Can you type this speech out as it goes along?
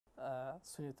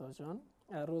سونیتا جان.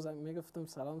 روز میگفتم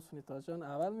سلام سونیتا جان،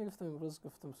 اول میگفتم امروز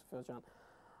گفتم سونیتا جان.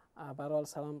 برحال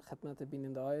سلام خدمت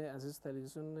بیننده های عزیز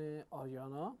تلویزیون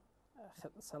آریانا،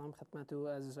 سلام خدمت او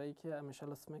عزیزایی که همیشه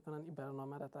لطف میکنن این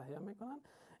برنامه را تهیه میکنن.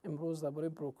 امروز درباره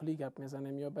بروکلی گپ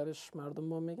میزنیم، یا برش مردم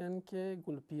ما میگن که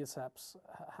گلپی سبز،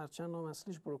 هرچند نام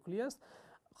اصلیش بروکلی است.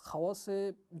 خواص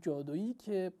جادویی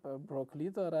که بروکلی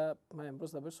داره من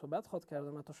امروز درباره صحبت خود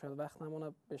کردم، تا شاید وقت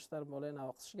نمونه بیشتر بالای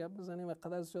نواقصش گپ بزنیم و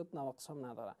قدر زیاد نواقص هم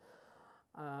نداره.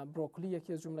 بروکلی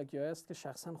یکی از جمله گیاه است که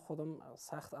شخصا خودم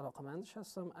سخت علاقمندش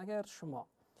هستم. اگر شما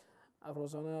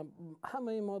روزانه،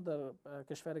 همه ما در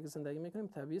کشوری که زندگی میکنیم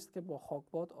طبیعی است که با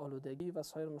خاکباد، آلودگی و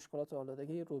سایر مشکلات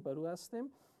آلودگی روبرو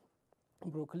هستیم.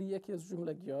 بروکلی یکی از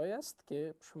جمله گیاه است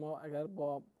که شما اگر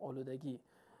با آلودگی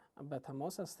به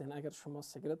تماس هستین، اگر شما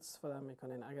سیگرت استفاده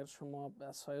میکنین، اگر شما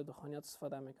سایر دخانیات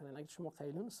استفاده میکنین، اگر شما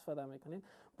قیلون استفاده میکنین،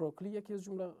 بروکلی یکی از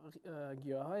جمله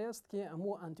گیاهایی است که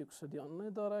امو آنتی اکسیدان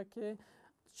داره که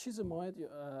چیز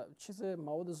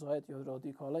مواد زائد یا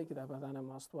رادیکالایی که در بدن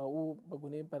ما است و او به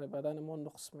گونه بر بدن ما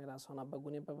نقص میرسانه، به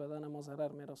گونه به بدن ما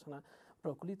ضرر میرسانه.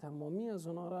 بروکلی تمامی از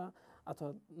اونها را حتی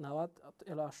 90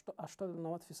 الی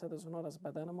 80-90% از اونها را از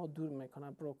بدن ما دور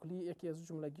میکنه. بروکلی یکی از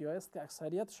جمله گیاه است که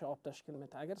اکثریتش آب تشکیل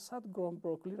میده. اگر 100 گرم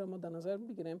بروکلی را ما در نظر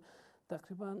بگیریم،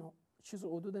 تقریبا چیز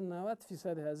حدود 90%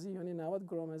 از این، یعنی 90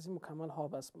 گرم از این مکمل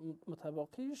آب است.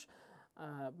 متبقیش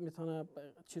میتونه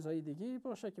چیزهای دیگه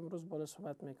باشه که امروز بالا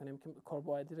صحبت میکنیم که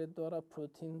کربوهیدرات داره،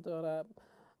 پروتئین داره،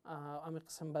 اما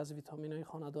قسم بعض ویتامین های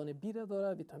خاندان بی را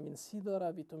داره، ویتامین سی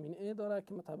داره، ویتامین ای داره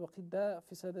که متبقی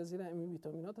 10% از این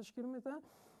ویتامین ها تشکیل میده.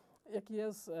 یکی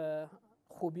از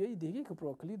خوبی های دیگه که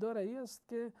بروکلی داره ای است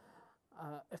که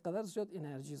اقدر زیاد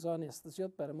انرژیزا نیست،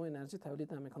 زیاد برای ما انرژی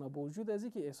تولید نمیکنه، با وجود از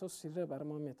اینکه احساس سیر برای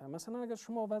ما میده. مثلا اگر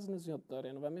شما وزن زیاد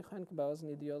دارین و میخواین که به وزن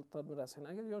ایدئالتون برسین،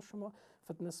 اگر یا شما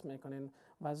فتنس میکنین،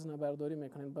 وزن برداری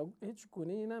میکنین، با هیچ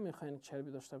گونه نمیخواین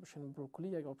چربی داشته باشین، بروکلی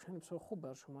یک آپشن بسیار خوب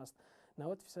برای شما است.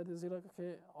 90% زیرا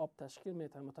که آب تشکیل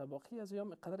میده، متبقی از یا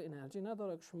قدر انرژی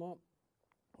نداره که شما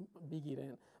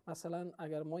بگیرین. مثلا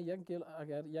اگر ما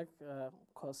اگر یک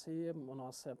کاسه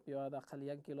مناسب یا حداقل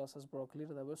یک گلاس از بروکلی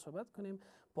رو در صحبت کنیم،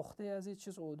 پخته از این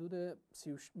چیز حدود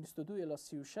 22 الی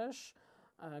 36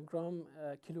 گرم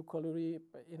کیلوکالری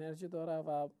انرژی داره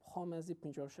و خام از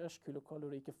 56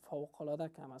 کیلوکالری که فوق العاده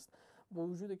کم است. با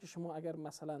وجودی که شما اگر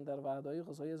مثلا در وعده‌های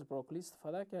غذایی از بروکلی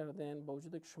استفاده کردین، با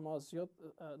وجودی که شما زیاد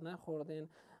نخوردین،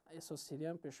 احساس سیری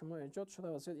هم به شما ایجاد شده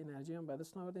و زیاد انرژی هم به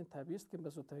دست نآوردین، طبیعی است که به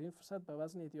زودترین فرصت به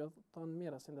وزن ایدئالتان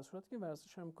میرسین در صورتی که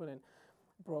ورزش هم کنین.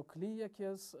 بروکلی یکی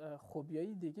از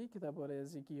خوبیای دیگه که درباره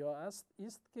از گیاه است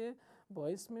که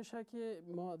باعث میشه که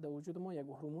ما در وجود ما یک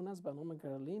هورمون است به نام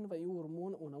گرلین و این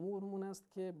هورمون هورمون است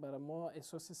که برای ما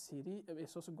احساس سیری،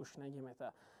 احساس گشنگی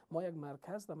میده. ما یک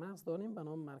مرکز در مغز داریم به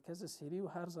نام مرکز سیری و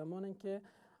هر زمانی که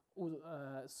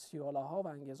سیاله ها و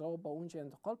انگیزه ها با اونجا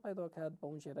انتقال پیدا کرد، با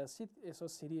اونجا رسید،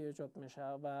 احساس سیری ایجاد میشه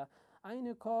و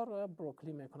این کار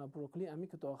بروکلی میکنه. بروکلی امی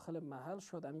که داخل محل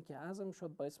شد، امی که هضم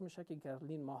شد، باعث میشه که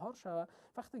گرلین مهار شود.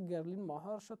 وقتی گرلین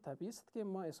مهار شد، طبیعی است که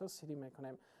ما احساس سیری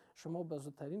میکنیم. شما به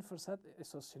زودترین فرصت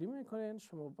احساس سیری میکنین،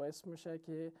 شما باعث میشه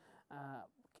که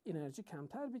انرژی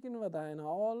کمتر بگیرین و در این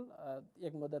حال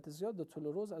یک مدت زیاد در طول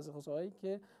روز از غذاهایی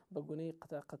که به گونه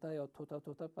قطع یا توتا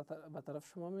به طرف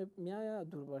شما میآید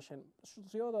دور باشین.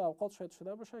 زیاد اوقات شاید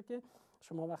شده باشه که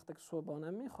شما وقتی که صبحانه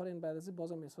میخورین، بعد از این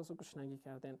بازم احساس گشنگی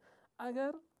کردین.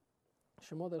 اگر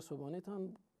شما در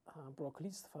صبحانه‌تان بروکلی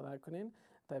استفاده کنین،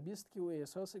 طبیعی است که او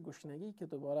احساس گشنگی که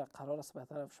دوباره قرار است به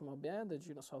طرف شما بیاید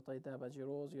در ساعت‌های 10 بجه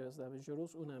روز یا 11 بجه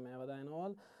روز اون نمیاد. در این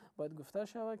حال باید گفته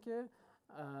شود که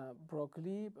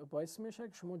بروکلی باعث میشه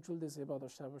که شما جلد زیبا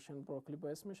داشته باشین. بروکلی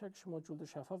باعث میشه که شما جلد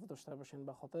شفاف داشته باشین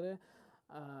به خاطر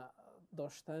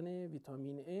داشتن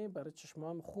ویتامین ای برای چشم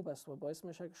هم خوب است و باعث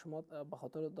میشه که شما به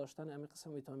خاطر داشتن امی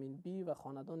قسم ویتامین بی و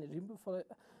خاندان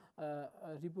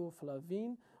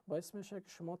ریبوفلاوین باعث میشه که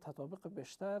شما تطابق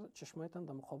بیشتر، چشمایتان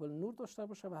در مقابل نور داشته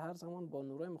باشه و هر زمان با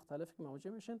نورهای مختلفی که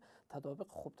مواجه میشین تطابق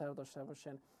خوبتر داشته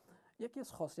باشین. یکی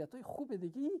از خاصیت‌های خوب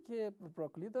دیگه‌ای که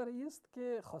بروکلی داره است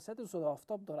که خاصیت ضد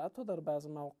آفتاب داره. حتی در بعض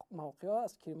مواقع‌ها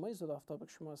از کرم‌های ضد آفتاب که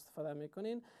شما استفاده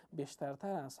میکنین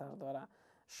بیشترتر اثر داره.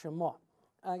 شما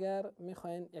اگر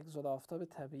میخواین یک ضد آفتاب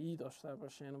طبیعی داشته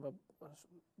باشین و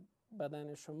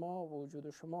بدن شما و وجود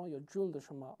شما یا جلد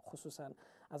شما خصوصا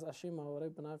از اشعه ماورای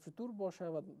بنفش دور باشه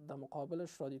و در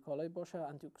مقابلش رادیکالای باشه،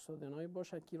 آنتی اکسیدانای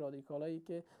باشه که رادیکالایی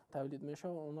که تولید میشه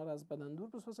و اونا رو از بدن دور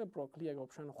بسازه، بروکلی یک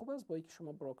آپشن خوب است. با اینکه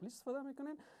شما بروکلی استفاده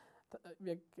میکنین،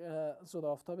 یک ضد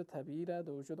آفتاب طبیعی را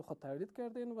در وجود خود تولید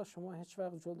کردین و شما هیچ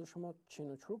وقت جلد شما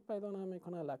چین و چروک پیدا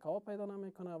نمیکنه، لکه‌ها پیدا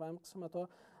نمیکنه و هم قسمت ها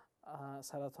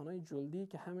سرطانای جلدی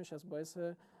که همش از باعث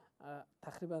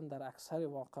تقریبا در اکثر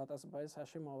واقعات از باعث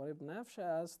اشعه موارب نفش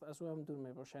است، از او هم دور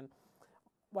می باشین.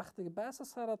 وقتی که بحث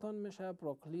سرطان میشه،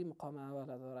 بروکلی مقام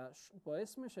اول داره،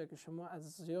 باعث میشه که شما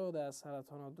از زیاد از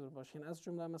سرطان ها دور باشین. از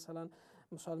جمله مثلا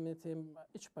مثال میتیم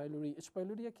اچ پایلوری. اچ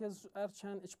پایلوری یکی از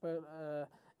هرچند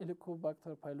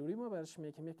هلیکوباکتر پایلوری ما برش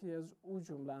میگیم، یکی از او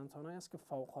جمله انتانایی است که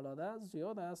فوق العاده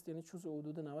زیاد است، یعنی چیز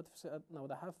حدود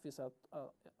 97%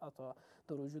 تا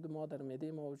در وجود ما، در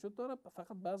معده ما وجود داره.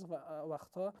 فقط بعض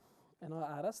وقتا اینا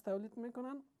عرض تولید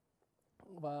میکنن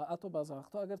و حتی بعض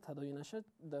وقتا اگر تداوی نشه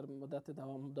در مدت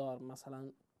دوامدار،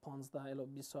 مثلا 15 الی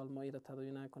 20 سال ما را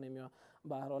تداوی نکنیم یا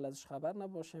به هر حال ازش خبر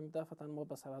نباشیم، دفعتا ما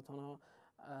به سرطان ها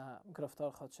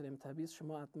گرفتار خواهد شدیم. طبیعی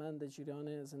شما حتما در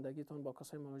جریان زندگیتون با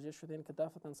کسایی مواجه شدین که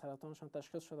دفعتا سرطانشان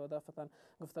تشخیص شده و دفعتا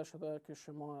گفته شده که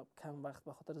شما کم وقت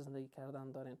به خاطر زندگی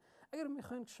کردن دارین. اگر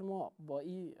میخواین که شما با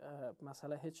این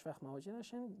مسئله هیچ وقت مواجه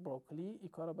نشین، بروکلی این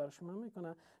کارو برای شما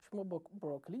میکنه. شما با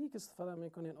بروکلی که استفاده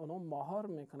میکنین، اونها مهار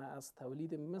میکنه از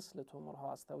تولید مثل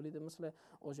تومورها، از تولید مثل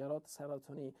حجرات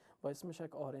سرطانی، باعث میشه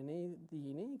که آرنه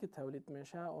دی که تولید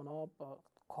میشه اونها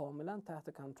کاملا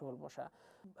تحت کنترل باشه.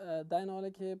 در این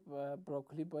حالی که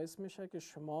بروکلی باعث میشه که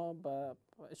شما به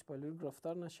اچ پایلوری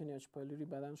گرفتار نشین یا اچ پایلوری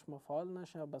بدن شما فعال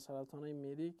نشه، به سرطان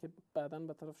معده که بعداً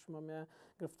به طرف شما می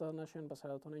گرفتار نشین، به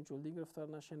سرطان جلدی گرفتار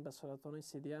نشین، به سرطان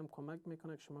سیدی هم کمک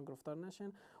میکنه که شما گرفتار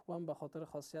نشین. و هم به خاطر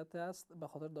خاصیت است، به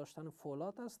خاطر داشتن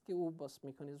فولاد است که او بس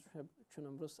میکنه. چون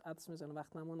امروز عدس میزنه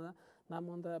وقت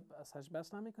نمونده سج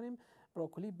بس نمیکنیم.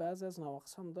 بروکلی بعضی از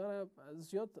نواقص هم داره،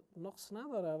 زیاد نقص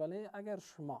نداره، ولی اگر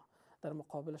شما در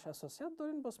مقابلش حساسیت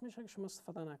دارین باعث میشه که شما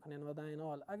استفاده نکنین. و در این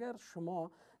حال اگر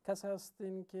شما کسی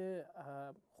هستین که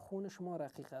خون شما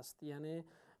رقیق است، یعنی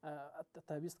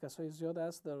طبیعی کسای زیاد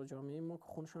است در جامعه ما که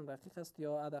خونشون رقیق است،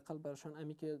 یا حداقل برشان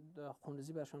امی که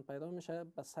خونریزی برشان پیدا میشه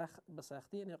به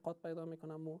سختی انعقاد پیدا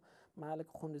میکنه و محل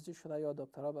خونریزی شده، یا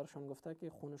دکترها برشان گفته که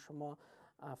خون شما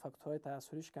فاکتورهای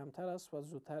تأثیریش کمتر است و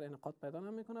زودتر انعقاد پیدا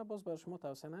نمیکنه، باز برای شما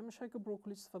توصیه نمیشه که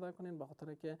بروکلی استفاده کنین، به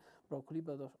خاطر که بروکلی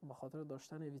به خاطر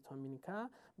داشتن ویتامین K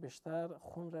بیشتر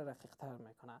خون را رقیق تر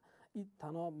میکنه. این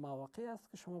تنها مواقعی است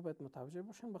که شما باید متوجه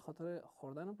باشین به خاطر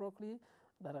خوردن بروکلی.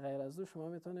 در غیر از او شما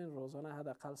میتونین روزانه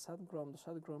حداقل 100 گرم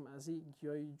 200 گرم از این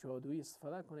گیاه جادویی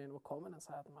استفاده کنین و کاملا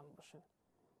صحتمند باشین.